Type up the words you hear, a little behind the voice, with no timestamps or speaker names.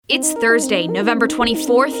It's Thursday, November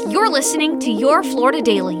 24th. You're listening to Your Florida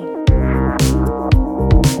Daily.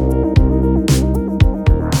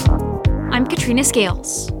 I'm Katrina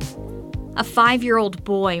Scales. A 5-year-old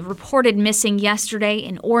boy reported missing yesterday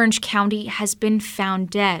in Orange County has been found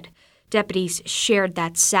dead. Deputies shared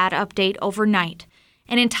that sad update overnight.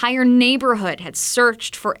 An entire neighborhood had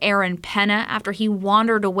searched for Aaron Penna after he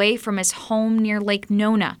wandered away from his home near Lake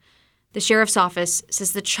Nona. The sheriff's office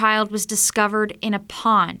says the child was discovered in a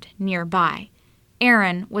pond nearby.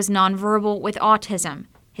 Aaron was nonverbal with autism.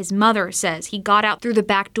 His mother says he got out through the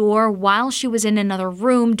back door while she was in another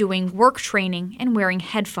room doing work training and wearing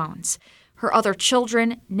headphones. Her other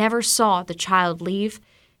children never saw the child leave.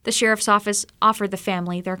 The sheriff's office offered the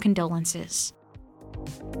family their condolences.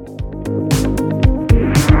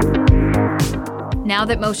 Now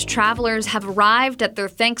that most travelers have arrived at their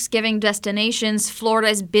Thanksgiving destinations,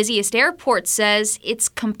 Florida's busiest airport says it's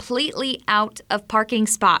completely out of parking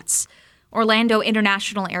spots. Orlando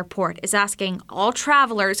International Airport is asking all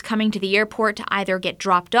travelers coming to the airport to either get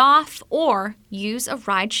dropped off or use a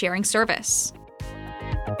ride-sharing service.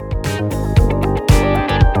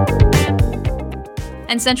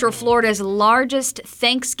 And Central Florida's largest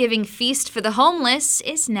Thanksgiving feast for the homeless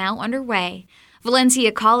is now underway.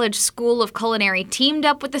 Valencia College School of Culinary teamed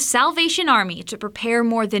up with the Salvation Army to prepare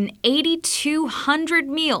more than 8,200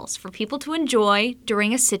 meals for people to enjoy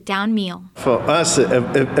during a sit-down meal. For us,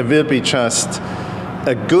 it will be just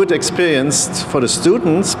a good experience for the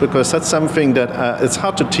students, because that's something that it's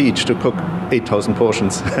hard to teach, to cook 8,000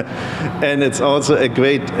 portions. And it's also a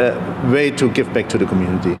great way to give back to the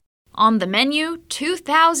community. On the menu,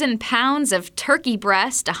 2,000 pounds of turkey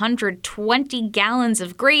breast, 120 gallons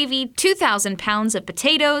of gravy, 2,000 pounds of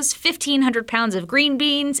potatoes, 1,500 pounds of green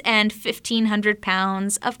beans, and 1,500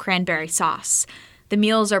 pounds of cranberry sauce. The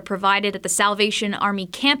meals are provided at the Salvation Army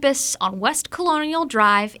campus on West Colonial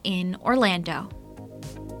Drive in Orlando.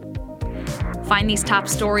 Find these top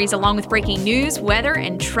stories along with breaking news, weather,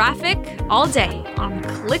 and traffic all day on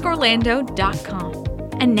clickorlando.com.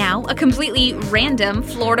 And now, a completely random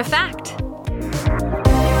Florida fact.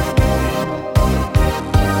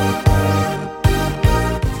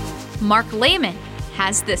 Mark Lehman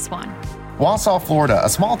has this one. Wausau, Florida, a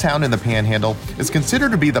small town in the Panhandle, is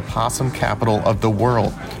considered to be the possum capital of the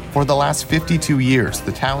world. For the last 52 years,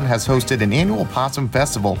 the town has hosted an annual possum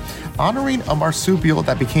festival honoring a marsupial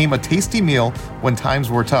that became a tasty meal when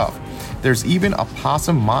times were tough. There's even a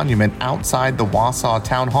possum monument outside the Wausau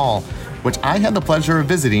Town Hall, which I had the pleasure of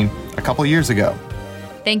visiting a couple years ago.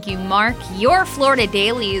 Thank you, Mark. Your Florida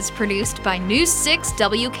Daily is produced by News 6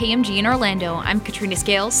 WKMG in Orlando. I'm Katrina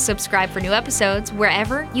Scales. Subscribe for new episodes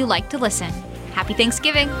wherever you like to listen. Happy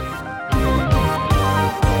Thanksgiving.